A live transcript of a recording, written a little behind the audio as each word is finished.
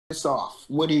this off.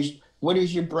 What is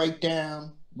your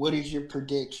breakdown? What is your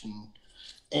prediction?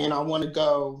 And I want to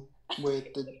go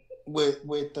with the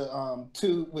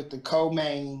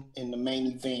co-main and the main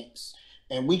events.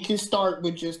 And we can start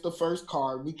with just the first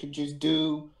card.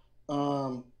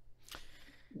 Um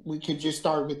we could just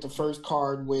start with the first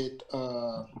card with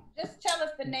Just tell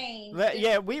us the names.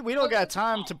 Yeah, we don't got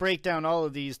time to break down all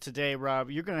of these today, Rob.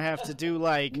 You're gonna have to do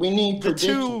like we need the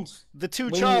two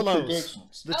Charlos.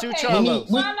 The two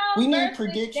Charlos. We need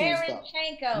predictions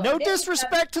though. No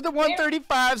disrespect to the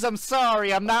 135s. I'm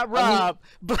sorry, I'm not Rob,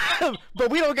 but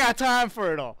we don't got time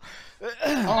for it all. All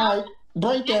right,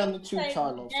 break down the two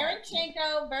Charlo.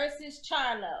 Derevyanchenko versus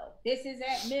Charlo. This is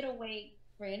at middleweight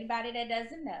for anybody that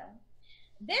doesn't know.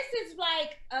 This is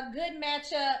like a good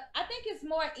matchup. I think it's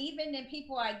more even than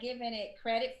people are giving it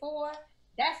credit for.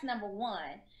 That's number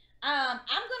one. I'm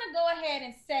going to go ahead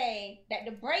and say that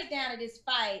the breakdown of this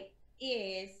fight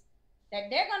is that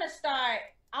they're going to start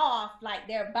off like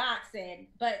they're boxing,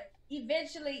 but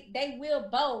eventually they will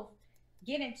both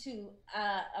get into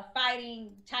a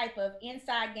fighting type of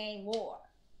inside game war,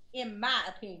 in my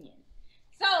opinion.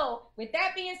 So with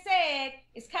that being said,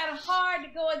 it's kind of hard to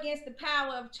go against the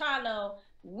power of Charlo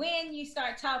when you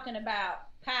start talking about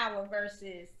power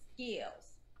versus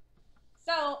skills.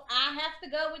 So I have to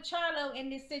go with Charlo in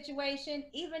this situation,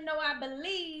 even though I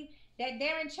believe that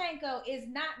Derevyanchenko is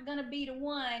not going to be the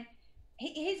one.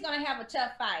 He's going to have a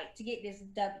tough fight to get this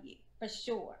W for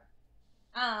sure.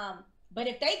 But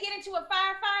if they get into a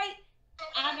firefight,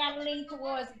 I got to lean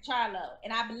towards Charlo.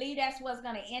 And I believe that's what's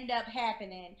going to end up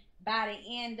happening by the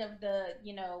end of the,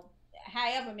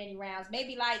 however many rounds,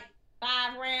 maybe like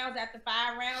 5 rounds. After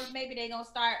 5 rounds, maybe they're going to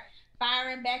start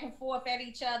firing back and forth at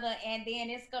each other. And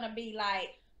then it's going to be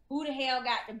like, who the hell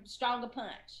got the stronger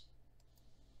punch?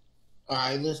 All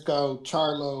right, let's go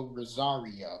Charlo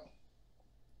Rosario.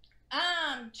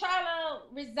 Charlo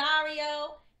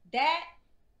Rosario, that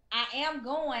I am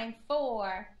going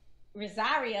for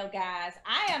Rosario, guys.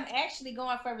 I am actually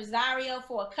going for Rosario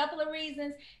for a couple of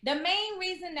reasons. The main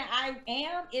reason that I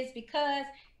am is because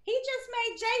he just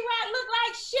made J-Rock look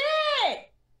like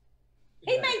shit.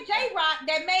 He made J-Rock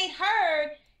that made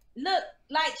Hurd look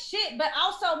like shit, but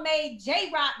also made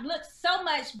J-Rock look so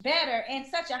much better and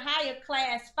such a higher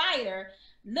class fighter,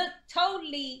 look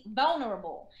totally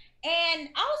vulnerable. And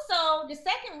also, the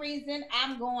second reason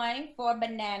I'm going for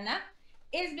Banana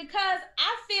is because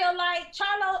I feel like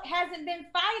Charlo hasn't been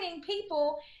fighting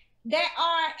people that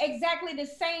are exactly the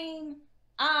same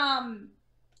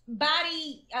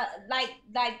body, like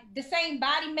the same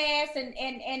body mass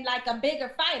and like a bigger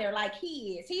fighter like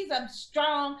he is. He's a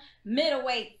strong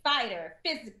middleweight fighter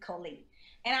physically.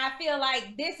 And I feel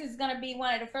like this is going to be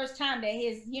one of the first time that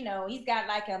he's got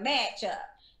like a matchup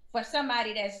for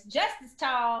somebody that's just as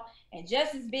tall and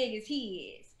just as big as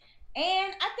he is.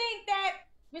 And I think that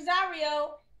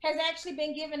Rosario has actually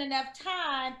been given enough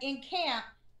time in camp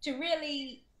to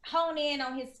really hone in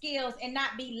on his skills and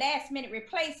not be last minute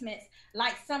replacements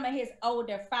like some of his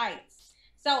older fights.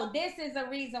 So this is a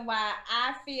reason why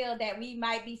I feel that we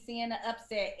might be seeing an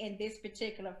upset in this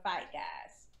particular fight,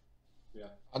 guys. Yeah,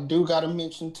 I do got to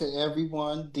mention to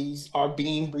everyone, these are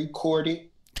being recorded.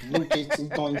 Lucas is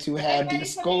going to have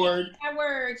these scored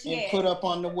and put up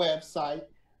on the website.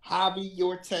 Javi,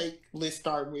 your take. Let's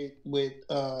start with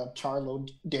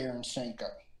Charlo-Derevyanchenko.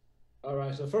 All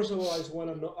right. So first of all, I just want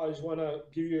to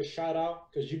give you a shout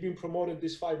out because you've been promoting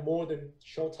this fight more than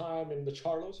Showtime and the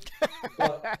Charlos.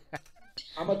 But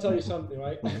I'm gonna tell you something,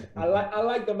 right? I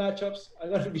like the matchups. I'm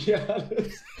gonna be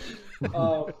honest.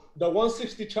 The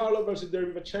 160 Charlo versus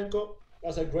Derevyanchenko.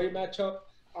 That's a great matchup.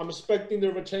 I'm expecting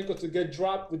Derevyanchenko to get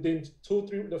dropped within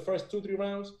the first 2-3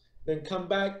 rounds, then come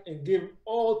back and give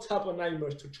all type of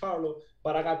nightmares to Charlo.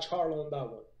 But I got Charlo on that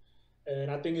one. And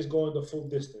I think it's going the full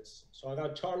distance. So I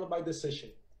got Charlo by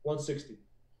decision, 160.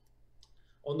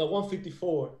 On the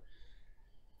 154,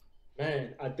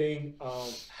 man, I think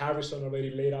Harrison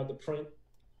already laid out the print.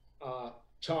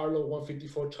 Charlo,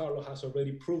 154 Charlo has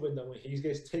already proven that when he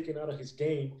gets taken out of his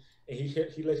game and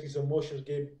he lets his emotions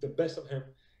get the best of him,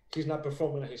 he's not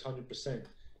performing at his 100%.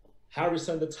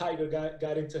 Harrison, the Tiger,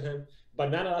 got into him.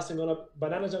 Banana's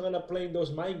not gonna play in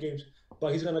those mind games,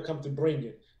 but he's gonna come to bring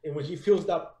it. And when he feels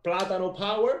that Plátano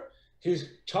power,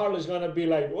 Charlo's gonna be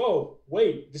like, whoa,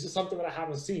 wait, this is something that I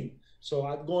haven't seen. So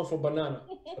I'm going for Banana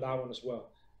for that one as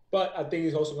well. But I think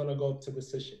he's also gonna go to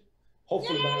decision.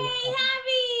 Hopefully, Yay,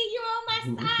 Javi, you're on my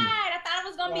side. I thought I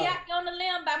was gonna be out on the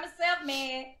limb by myself,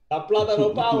 man. That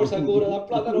Plátano power, Segura, that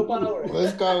Plátano power.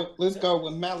 Let's go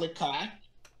with Malachi.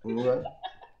 All right.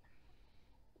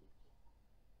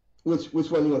 Which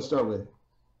one you want to start with?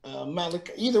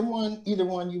 Malachi, either one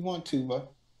you want to,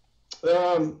 but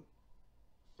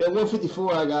At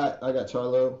 154, I got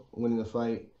Charlo winning the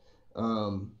fight.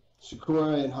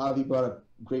 Shakura and Javi brought up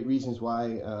great reasons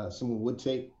why someone would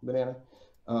take Banana.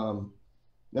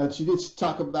 Now, she did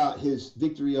talk about his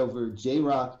victory over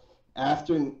J-Rock.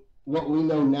 After what we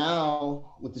know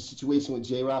now with the situation with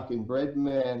J-Rock and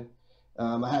Breadman,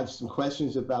 I have some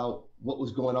questions about what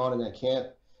was going on in that camp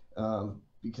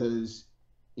because,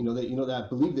 that I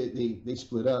believe that they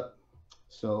split up.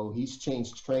 So he's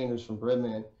changed trainers from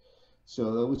Breadman.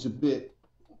 So it was a bit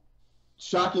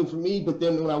shocking for me. But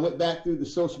then when I went back through the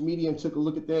social media and took a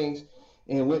look at things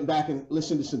and went back and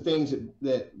listened to some things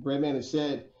that Breadman had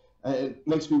said, it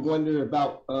makes me wonder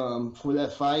about for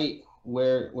that fight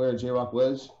where J-Rock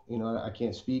was. I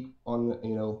can't speak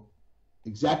on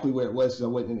exactly where it was because I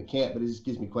wasn't in the camp, but it just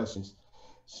gives me questions.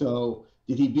 So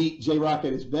did he beat J-Rock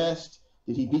at his best?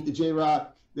 Did he beat the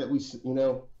J-Rock that we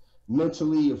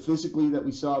mentally or physically that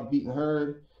we saw beating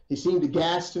Hurd? He seemed to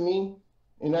gas to me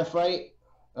in that fight.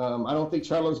 I don't think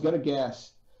Charlo's gonna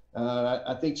gas.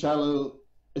 I think Charlo,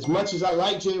 as much as I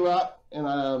like J-Rock, and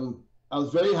I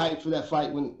was very hyped for that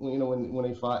fight when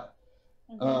they fought.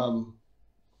 Mm-hmm.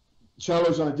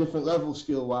 Charlo's on a different level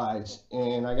skill wise,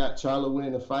 and I got Charlo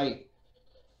winning the fight.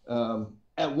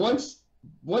 At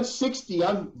 160,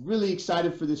 I'm really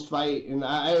excited for this fight, and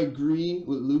I agree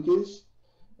with Lucas.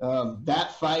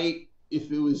 That fight, if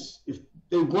they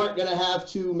weren't going to have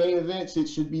two main events, it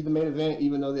should be the main event,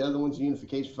 even though the other one's a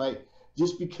unification fight,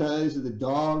 just because of the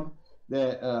dog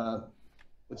that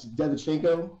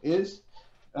Derevyanchenko is.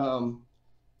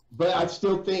 But I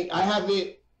still think I have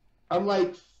it. I'm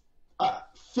like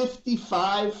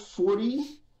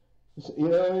 55-40. You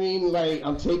know what I mean? Like,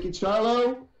 I'm taking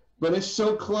Charlo, but it's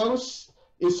so close.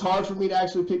 It's hard for me to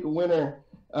actually pick a winner.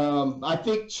 I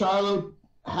think Charlo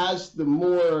has the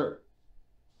more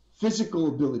physical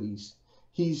abilities.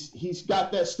 He's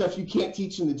got that stuff you can't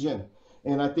teach in the gym,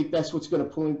 and I think that's what's going to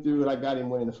pull him through. And I got him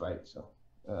winning the fight. So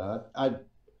I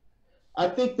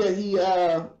think that he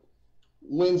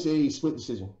wins a split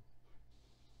decision.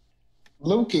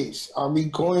 Lucas, are we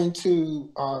going to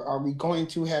have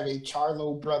a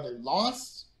Charlo brother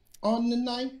loss on the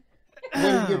night? What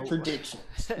are your predictions?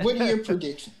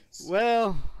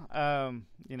 Well,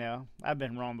 I've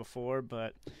been wrong before,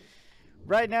 but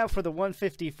right now for the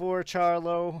 154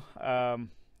 Charlo,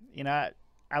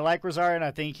 I like Rosario and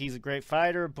I think he's a great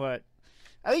fighter, but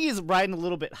I think he's riding a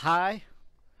little bit high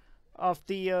off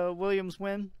the Williams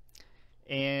win,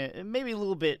 and maybe a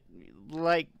little bit,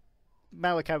 like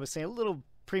Malachi was saying, a little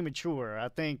premature. I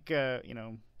think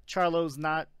Charlo's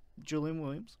not Julian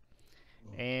Williams,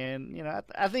 and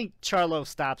I think Charlo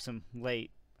stops him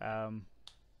late.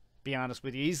 Be honest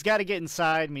with you, he's got to get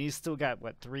inside. I mean, he's still got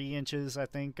 3 inches, I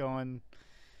think, on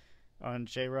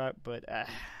J-Rock, but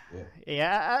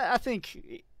I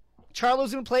think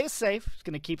Charlo's gonna play it safe. He's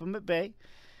gonna keep him at bay,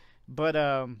 but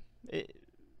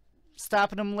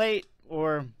stopping him late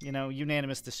or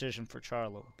unanimous decision for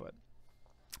Charlo. But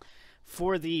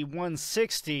for the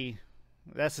 160,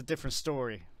 that's a different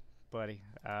story, buddy.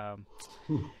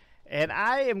 And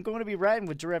I am going to be riding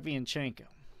with Derevyanchenko.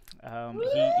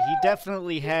 He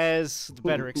definitely has the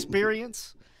better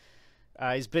experience.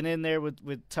 He's been in there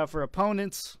with tougher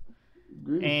opponents,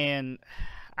 and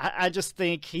I just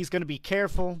think he's going to be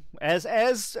careful. As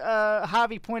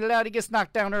Javi pointed out, he gets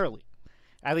knocked down early.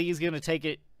 I think he's going to take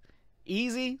it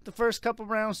easy the first couple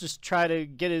rounds, just try to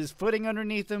get his footing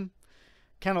underneath him,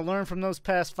 kind of learn from those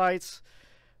past fights.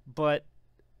 But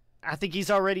I think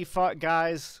he's already fought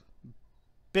guys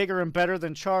bigger and better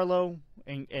than Charlo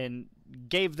and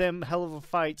gave them hell of a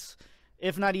fights,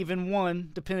 if not even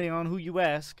one, depending on who you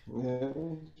ask. Yeah,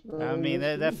 I mean,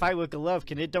 that fight with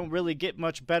Golovkin, it don't really get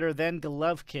much better than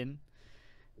Golovkin.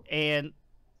 And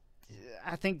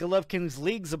I think Golovkin's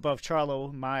leagues above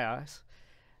Charlo in my eyes.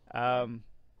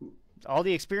 All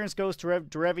the experience goes to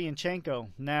Derevyanchenko.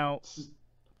 Now,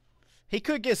 he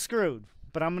could get screwed,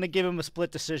 but I'm going to give him a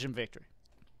split decision victory.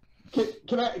 So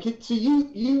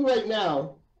you right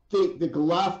now think the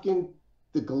Golovkin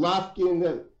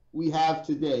that we have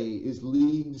today is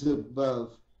leagues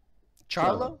above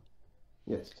Charlo?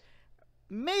 Yes.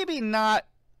 Maybe not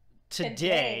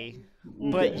today,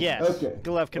 but yes. Okay.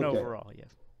 Golovkin overall,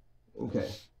 yes. Okay.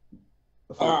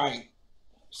 All right.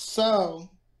 So,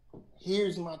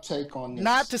 here's my take on this.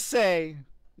 Not to say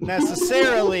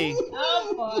necessarily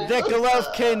that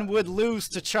Golovkin would lose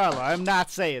to Charlo. I'm not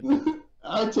saying that.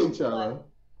 I'd take Charlo.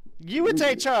 You would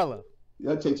take Charlo?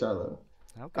 Yeah, I'd take Charlo.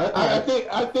 Okay.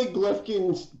 I think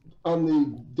Golovkin's on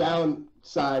the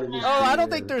downside of his career. I don't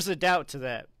think there's a doubt to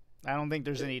that. I don't think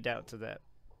there's any doubt to that.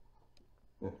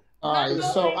 All right,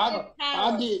 so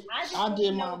I did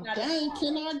my dang.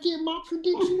 Can I get my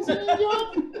predictions in,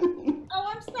 y'all?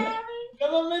 Oh, I'm sorry.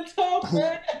 Government talk,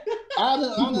 man. I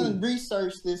done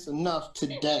researched this enough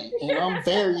today, and I'm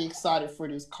very excited for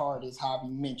this card, as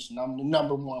Javi mentioned. I'm the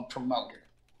 #1 promoter.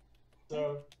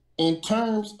 So, in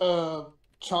terms of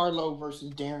Charlo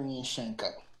versus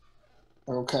Derevyanchenko,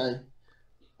 okay,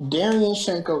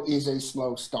 Derevyanchenko is a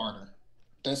slow starter.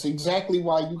 That's exactly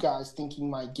why you guys think he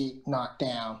might get knocked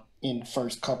down in the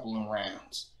first couple of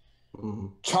rounds. Mm-hmm.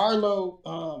 Charlo,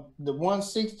 the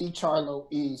 160 Charlo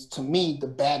is, to me, the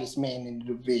baddest man in the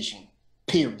division,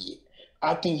 period.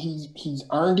 I think he's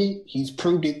earned it. He's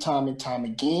proved it time and time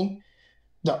again.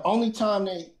 The only time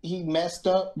that he messed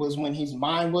up was when his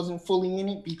mind wasn't fully in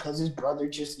it because his brother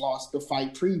just lost the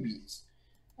fight previous.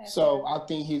 So I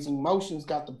think his emotions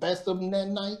got the best of him that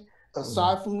night.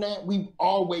 Aside from that, we've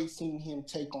always seen him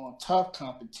take on tough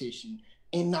competition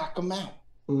and knock him out.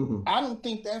 Mm-hmm. I don't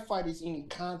think that fight is any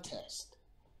contest.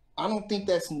 I don't think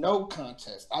that's no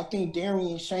contest. I think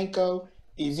Derevyanchenko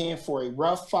is in for a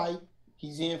rough fight.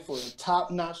 He's in for a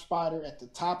top-notch fighter at the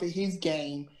top of his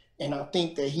game, and I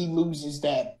think that he loses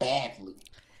that badly.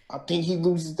 I think he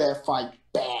loses that fight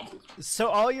badly. So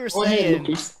all you're saying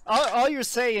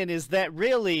is that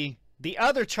really the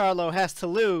other Charlo has to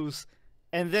lose,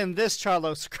 and then this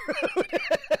Charlo screwed.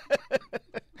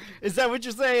 Is that what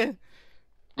you're saying?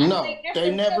 No,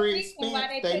 they never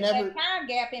experienced. They never time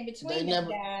gap in between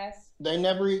guys. They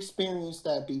never experienced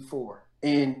that before,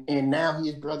 and now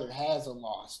his brother has a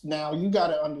loss. Now you got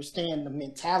to understand the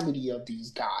mentality of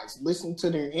these guys. Listen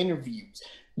to their interviews.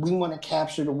 We want to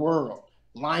capture the world.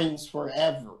 Lions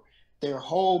forever. Their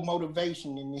whole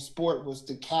motivation in this sport was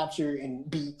to capture and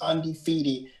be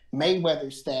undefeated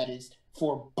Mayweather status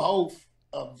for both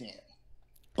of them.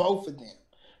 Both of them.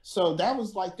 So that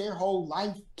was like their whole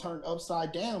life turned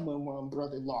upside down when one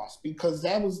brother lost, because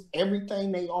that was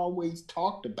everything they always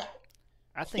talked about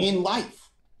in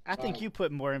life. I think you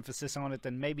put more emphasis on it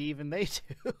than maybe even they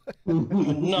do.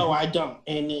 No, I don't.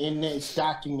 And it's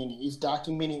documented. It's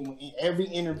documented in every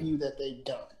interview that they've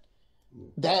done.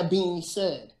 That being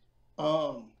said,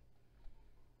 I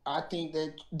think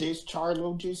that this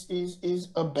Charlo just is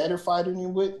a better fighter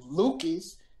than what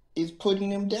Lucas is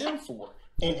putting him down for.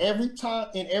 And every time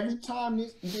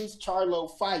this Charlo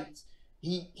fights,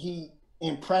 he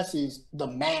impresses the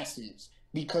masses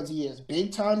because he has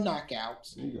big time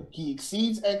knockouts. He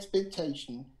exceeds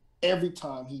expectation every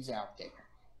time he's out there.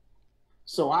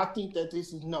 So I think that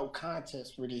this is no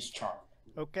contest for this Charlo.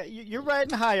 Okay, you're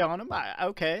riding high on him.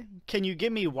 Okay, can you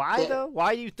give me why though?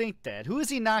 Why do you think that? Who has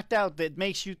he knocked out that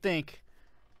makes you think,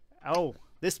 oh,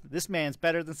 this man's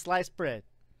better than sliced bread?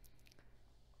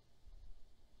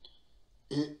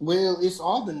 Well, it's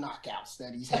all the knockouts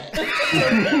that he's had.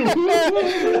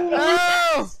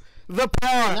 Oh, the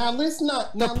paw. Now let's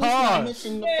not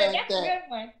mention the fact that.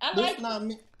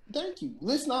 Thank you.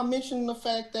 Let's not mention the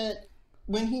fact that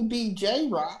when he beat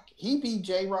J-Rock, he beat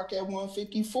J-Rock at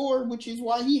 154, which is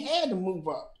why he had to move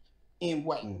up in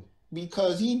weight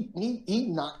because he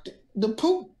knocked the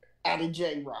poop out of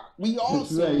J-Rock. We all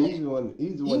see that.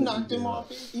 He knocked him off.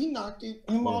 He knocked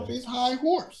him off his high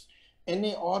horse. And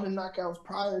then all the knockouts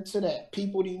prior to that,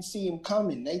 people didn't see him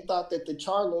coming. They thought that the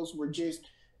Charlos were just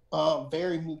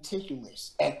very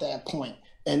meticulous at that point.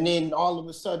 And then all of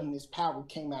a sudden, this power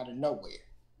came out of nowhere.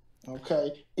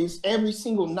 Okay? It's every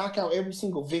single knockout, every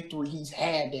single victory he's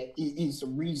had that is the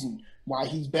reason why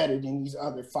he's better than these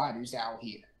other fighters out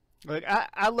here. Look,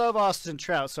 I love Austin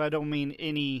Trout, so I don't mean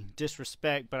any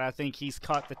disrespect, but I think he's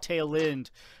caught the tail end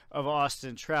of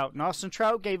Austin Trout. And Austin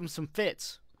Trout gave him some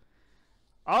fits.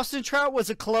 Austin Trout was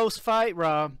a close fight,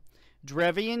 Rob.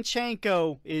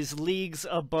 Derevyanchenko is leagues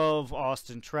above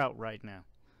Austin Trout right now.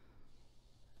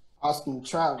 Austin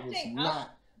Trout was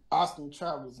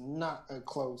not a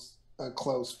close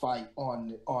fight on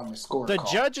the scorecard. The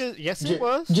judges, yes, it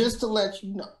was. Just to let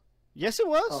you know. Yes, it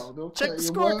was. Check the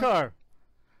scorecard.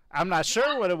 I'm not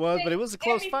sure what it was, but it was a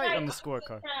close fight on the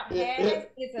scorecard. It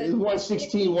was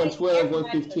 116, 112,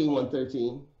 115,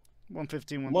 113.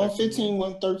 115,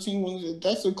 113.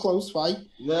 That's a close fight.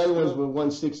 The other ones were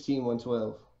 116,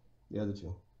 112. The other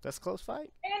two. That's a close fight.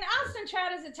 And Austin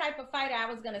Trout is the type of fighter I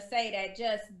was gonna say that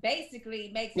just basically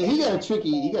makes. Yeah, he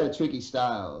got a tricky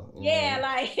style. Yeah,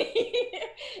 like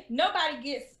nobody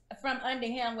gets from under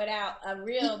him without a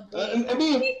real. I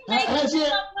mean, he makes him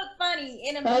look funny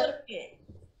in a little bit.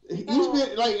 He's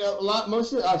been like a lot.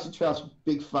 Most of Austin Trout's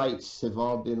big fights have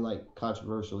all been like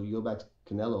controversial. You go back to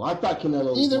Canelo. I thought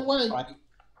Canelo. Either way,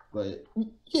 but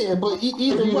yeah, but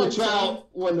either way, Trout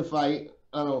won the fight.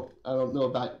 I don't know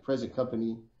about present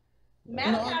company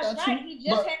Malachi's right. He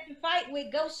just had to fight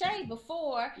with Gaucher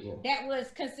before that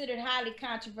was considered highly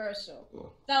controversial.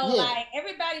 So like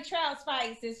everybody Trout's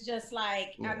fights is just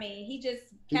like I mean he just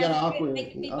kind of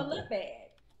making people look bad.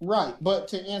 Right, but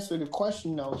to answer the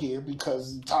question though here,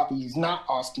 because the topic is not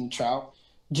Austin Trout,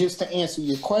 just to answer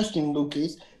your question,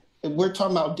 Lucas, we're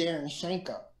talking about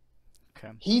Derevyanchenko.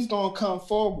 Okay. He's gonna come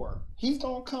forward. His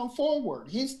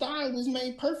style is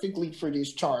made perfectly for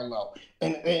this Charlo.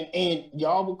 And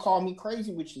y'all would call me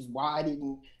crazy, which is why I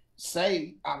didn't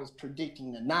say I was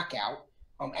predicting the knockout.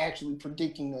 I'm actually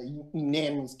predicting a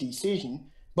unanimous decision.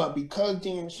 But because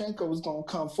Derevyanchenko is gonna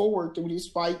come forward through this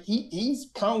fight, he's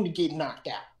prone to get knocked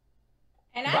out.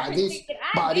 And I did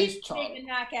predict the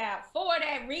knockout for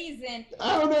that reason.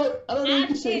 I don't know. You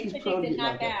can say he's prone to get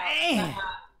knocked out.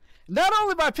 Not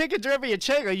only by picking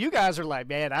Derevyanchenko, you guys are like,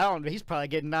 man, he's probably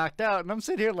getting knocked out. And I'm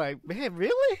sitting here like, man,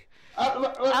 really?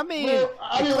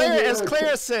 As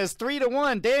Clara says,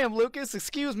 3-1. Damn, Lucas,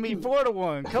 excuse me,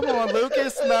 4-1. Come on,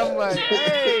 Lucas. And I'm like,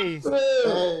 hey.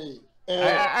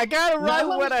 I got to write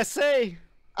what I say.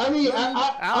 I mean,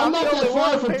 I'm not that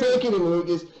far from taking him,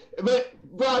 Lucas. But,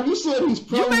 Rob, you said he's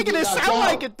prone. You're making it sound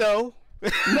like it, though.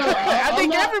 No, I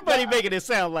think everybody making it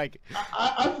sound like it.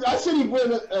 I said he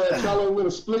Charlo win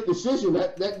a split decision.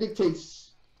 That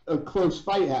dictates a close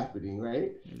fight happening,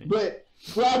 right? But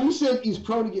Rob, you said he's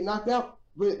prone to get knocked out.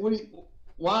 But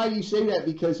why do you say that?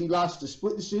 Because he lost a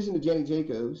split decision to Jenny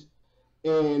Jacobs,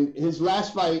 and his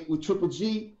last fight with Triple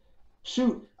G.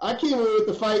 Shoot, I came away with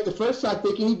the fight the first time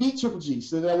thinking he beat Triple G.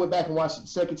 So then I went back and watched it the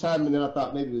second time, and then I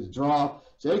thought maybe it was a draw.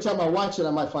 So every time I watch it,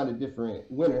 I might find a different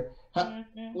winner. How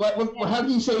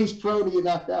do you say he's prone to get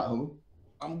knocked out, homie?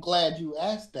 I'm glad you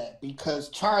asked that because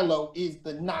Charlo is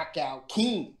the knockout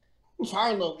king.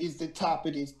 Charlo is the top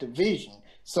of this division.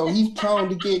 So he's prone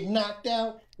to get knocked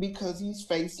out because he's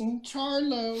facing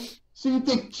Charlo. So you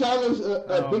think Charlo's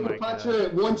a bigger puncher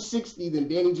at 160 than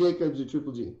Danny Jacobs or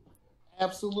Triple G?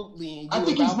 Absolutely. I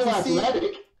think he's more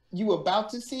athletic. You about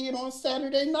to see it on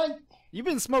Saturday night? You've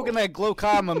been smoking that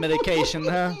glaucoma medication,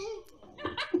 huh?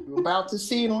 You're about to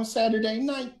see it on Saturday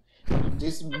night.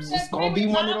 This is going to be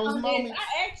one of those moments.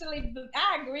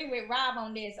 I agree with Rob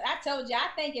on this. I told you, I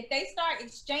think if they start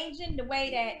exchanging the way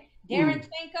that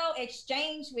Derevyanchenko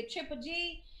exchanged with Triple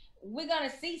G, we're going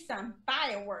to see some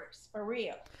fireworks for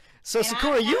real. So,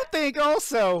 Sakura, you think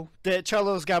also that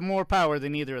Charlo's got more power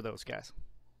than either of those guys?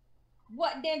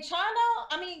 What, than Charlo?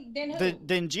 I mean, than who?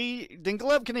 Than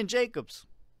Golovkin and Jacobs.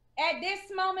 At this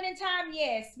moment in time,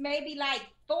 yes. Maybe like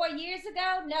 4 years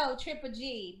ago, no, Triple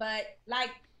G. But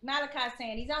like Malachi's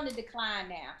saying, he's on the decline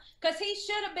now. Because he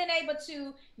should have been able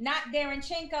to knock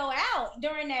Derevyanchenko out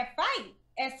during that fight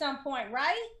at some point,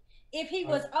 right? If he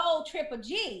was old Triple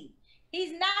G.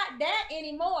 He's not that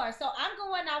anymore. So I'm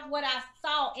going off what I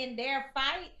saw in their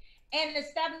fight and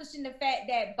establishing the fact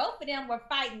that both of them were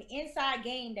fighting inside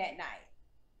game that night.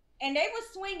 And they were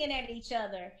swinging at each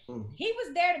other. He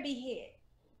was there to be hit.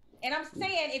 And I'm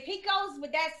saying if he goes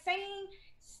with that same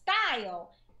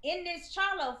style in this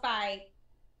Charlo fight,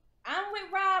 I'm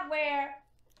with Rob where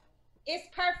it's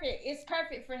perfect. It's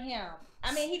perfect for him.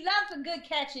 I mean, he loves a good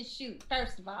catch and shoot,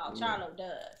 first of all. Charlo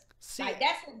does. See, like,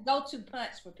 that's a go-to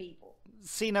punch for people.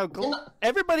 See, now,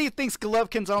 everybody thinks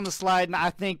Golovkin's on the slide, and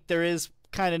I think there is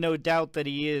kind of no doubt that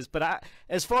he is. But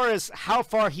as far as how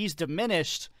far he's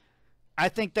diminished, I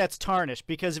think that's tarnished.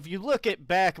 Because if you look at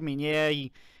back, I mean, yeah,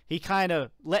 he kind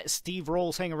of let Steve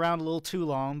Rolls hang around a little too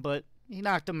long, but he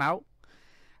knocked him out.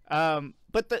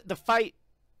 But the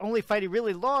only fight he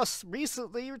really lost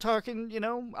recently, you're talking,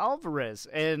 Alvarez.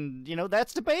 And,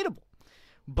 that's debatable.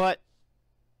 But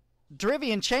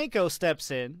Derevyanchenko steps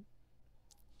in.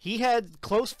 He had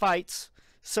close fights.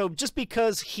 So just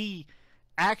because he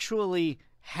actually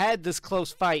had this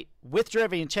close fight with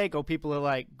Derevyanchenko, people are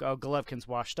like, oh, Golovkin's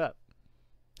washed up.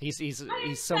 He's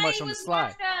so much on the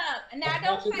slide.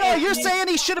 No, you're saying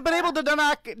he should have been able to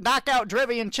knock out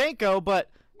Derevyanchenko,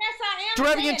 but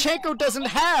Derevyanchenko doesn't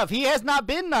have. He has not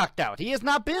been knocked out. He has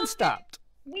not been stopped.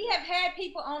 We have had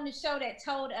people on the show that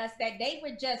told us that they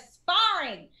were just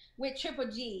sparring with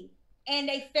Triple G, and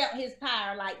they felt his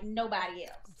power like nobody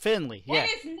else. Finley, yeah. That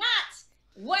is not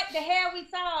what the hell we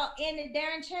saw in the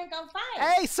Derevyanchenko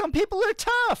fight. Hey, some people are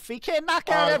tough. He can't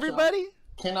knock out everybody.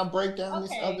 Can I break down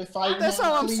this other fight? That's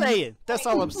all I'm saying. That's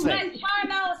all I'm saying. But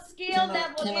Charlo's skill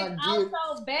level is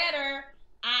also better,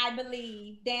 I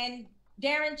believe, than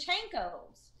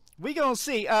Derevyanchenko's. We gonna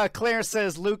see. Clarence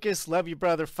says, Lucas, love you,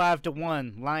 brother.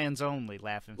 5-1. Lions only.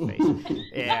 Laughing face.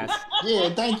 Yes. Yeah,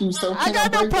 thank you. So I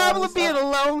got no problem with being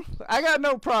alone. I got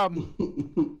no problem.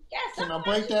 Can I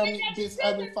break down this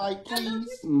other fight, please?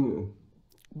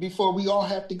 before we all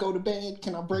have to go to bed?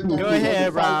 Can I break down? Go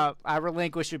ahead, Rob. I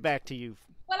relinquish it back to you.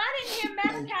 Well, I didn't hear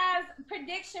Malachi's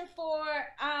prediction for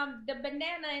the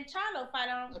Banana and Charlo fight.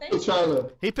 I don't think.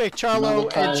 Charlo. He picked Charlo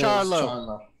and Charlo.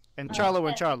 Charlo. And Charlo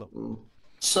and Charlo.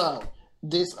 So,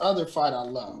 this other fight I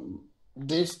love.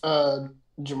 This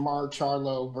Jamar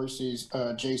Charlo versus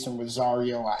Jason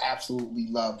Rosario. I absolutely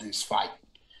love this fight.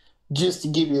 Just to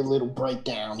give you a little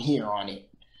breakdown here on it.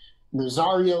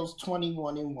 Rosario's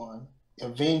 21-1.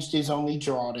 Avenged his only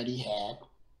draw that he had.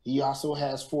 He also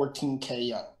has 14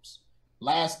 KOs.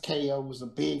 Last KO was a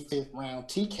big 5th round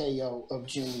TKO of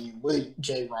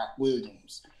J. Rock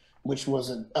Williams, which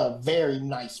was a very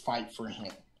nice fight for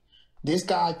him. This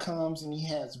guy comes and he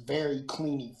has very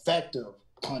clean, effective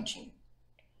punching.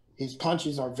 His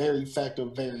punches are very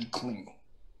effective, very clean.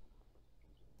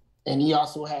 And he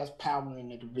also has power in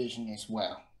the division as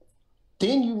well.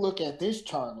 Then you look at this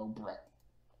Charlo Brett,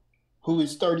 who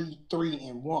is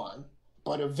 33-1,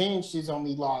 but avenged his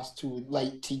only loss to a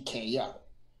late TKO.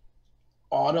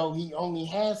 Although he only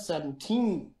has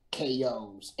 17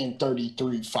 KOs in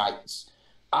 33 fights,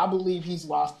 I believe he's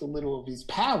lost a little of his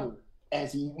power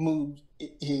as he moved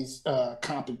his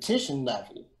competition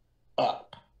level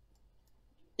up.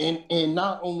 And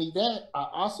not only that, I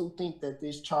also think that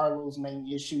this Charlo's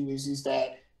main issue is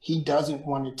that he doesn't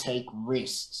want to take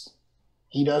risks.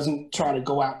 He doesn't try to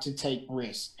go out to take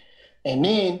risks. And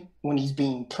then when he's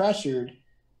being pressured,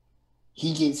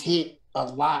 he gets hit a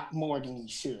lot more than he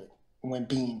should when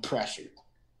being pressured.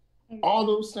 All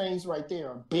those things right there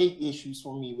are big issues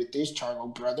for me with this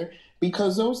Charlo brother,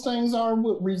 because those things are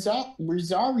what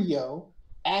Rosario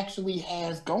actually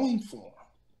has going for him.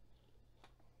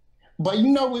 But you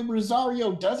know what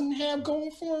Rosario doesn't have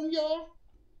going for him, y'all?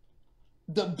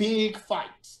 The big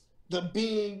fights, the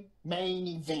big main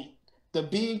event, the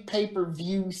big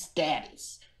pay-per-view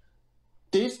status.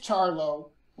 This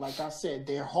Charlo, like I said,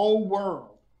 their whole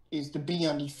world is to be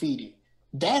undefeated.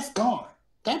 That's gone.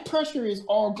 That pressure is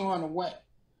all gone away.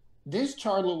 This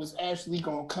Charlo is actually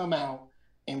going to come out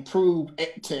and prove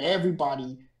to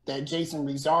everybody that Jason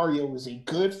Rosario is a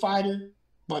good fighter,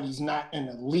 but he's not an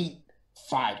elite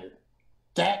fighter.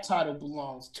 That title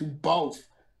belongs to both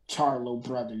Charlo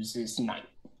brothers this night.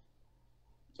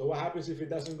 So what happens if it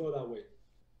doesn't go that way?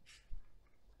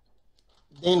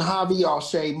 Then Javi, I'll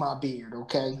shave my beard,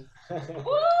 okay?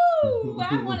 Ooh,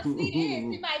 I want to see this.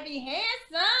 He might be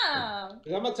handsome.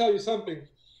 I'm gonna tell you something.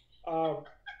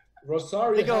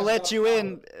 Rosario. They're gonna let you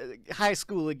in high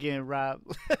school again, Rob.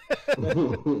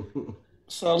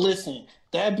 So listen.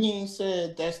 That being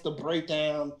said, that's the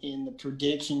breakdown in the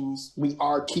predictions. We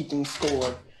are keeping score. I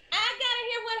gotta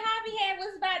hear what Javi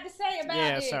was about to say about it.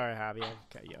 Yeah, sorry, Javi.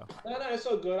 Okay, yo. No, it's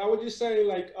so good. I would just say,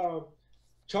 like,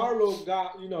 Charlo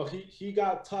got, he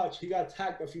got touched. He got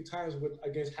tagged a few times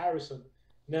against Harrison.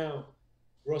 Now,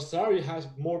 Rosario has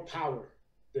more power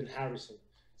than Harrison.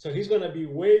 So he's going to be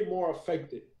way more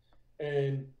effective.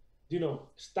 And,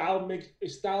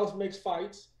 Styles makes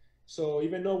fights. So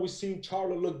even though we've seen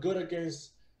Charlo look good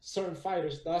against certain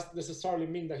fighters, that doesn't necessarily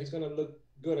mean that he's going to look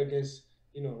good against,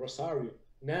 Rosario.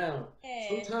 Now,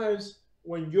 sometimes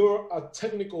when you're a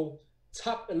technical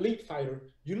top elite fighter,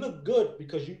 you look good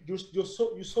because you're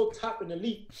so top and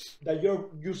elite that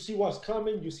you see what's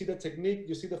coming, you see the technique,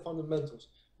 you see the fundamentals.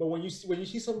 But when you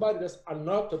see somebody that's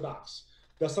unorthodox,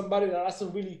 that's somebody that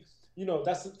doesn't really,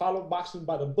 doesn't follow boxing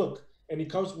by the book, and he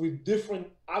comes with different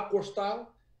awkward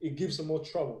style, it gives him more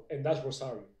trouble. And that's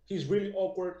Rosario. He's really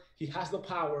awkward. He has the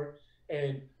power,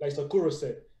 and like Sakura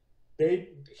said,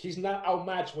 he's not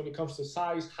outmatched when it comes to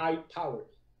size, height, power.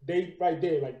 They right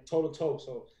there, like toe to toe.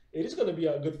 So it is going to be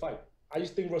a good fight. I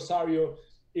just think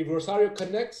if Rosario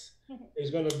connects,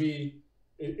 it's going to be,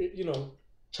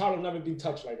 Charlo never been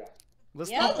touched like that.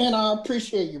 And I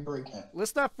appreciate your breakdown.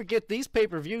 Let's not forget these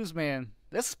pay-per-views, man.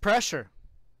 This is pressure.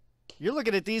 You're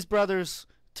looking at these brothers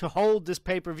to hold this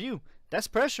pay-per-view. That's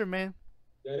pressure, man.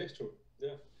 That is true.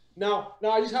 Yeah. Now,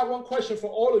 I just have one question for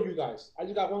all of you guys.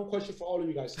 Especially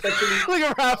look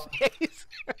at Rob's face.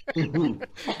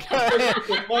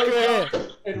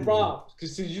 And Rob,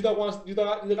 because you guys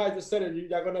that said it,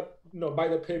 you're gonna buy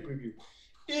the pay-per-view.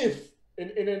 If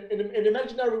in an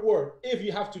imaginary world, if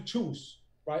you have to choose,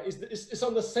 right? It's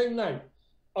on the same night,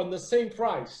 on the same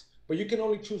price, but you can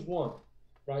only choose one,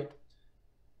 right?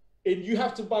 And you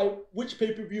have to buy, which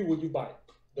pay-per-view would you buy?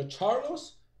 The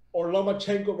Charlos or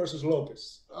Lomachenko versus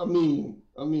Lopez? I mean,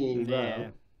 yeah.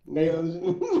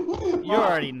 You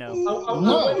already know.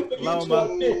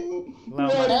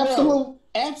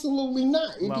 Absolutely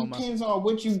not. It depends on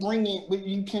what you bring in.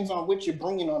 It depends on what you're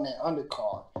bringing on that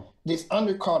undercard. this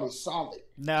undercard is solid.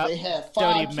 No, they have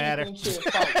don't 5 even matter. championship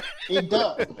fights. It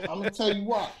does. I'm gonna tell you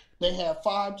why. They have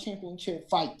 5 championship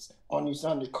fights on this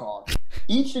undercard.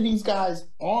 Each of these guys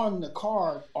on the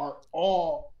card are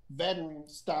all veteran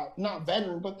style, not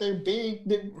veteran, but they're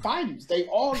fighters. They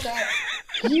all got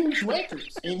huge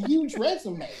records and huge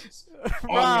resumes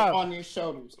on their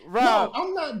shoulders. Rob, no,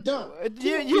 I'm not done.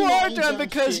 You are done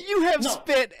because you have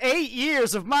spent 8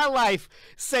 years of my life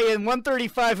saying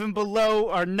 135 and below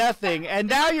are nothing, and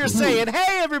now you're saying,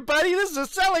 "Hey, everybody, this is a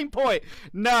selling point."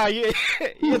 No,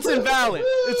 it's invalid.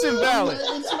 It's invalid.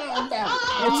 It's not invalid.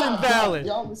 It's invalid.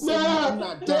 Y'all were saying I'm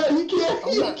not done. You can't.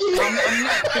 I'm not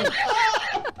finished.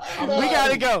 We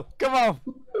gotta go. Come on.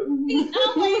 You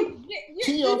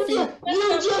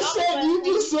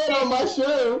just said on my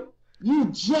show. You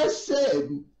just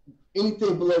said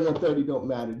anything below 130 don't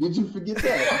matter. Did you forget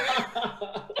that?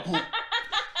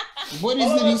 What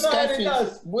is the discussion?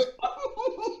 What?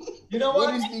 You know what?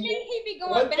 I think he be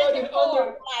going back and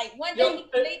forth. Like one day he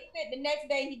believes it, the next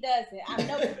day he doesn't. I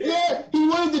know. Yeah, he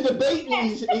wanted to debate me.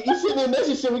 He sent me a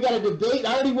message saying we got to debate.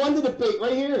 I already won the debate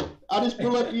right here. I'll just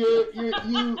pull up you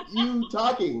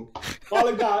talking.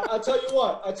 Father God, I'll tell you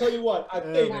what. I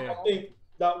think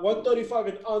that 135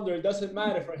 and under doesn't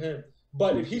matter for him.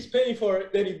 But if he's paying for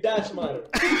it, then it does matter.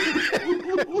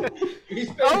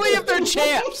 Only if they're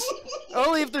champs.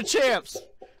 Only if they're champs.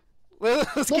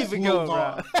 Let's keep it going,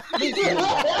 bro.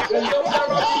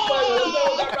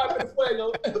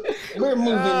 We're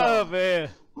moving on. Oh, man.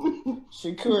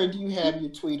 Shakura, do you have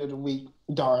your tweet of the week,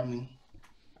 darling?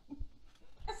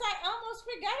 I almost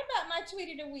forgot about my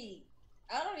tweet of the week.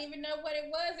 I don't even know what it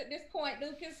was at this point,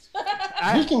 Lucas.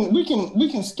 we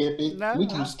can skip it. No, we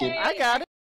can skip it. I got it.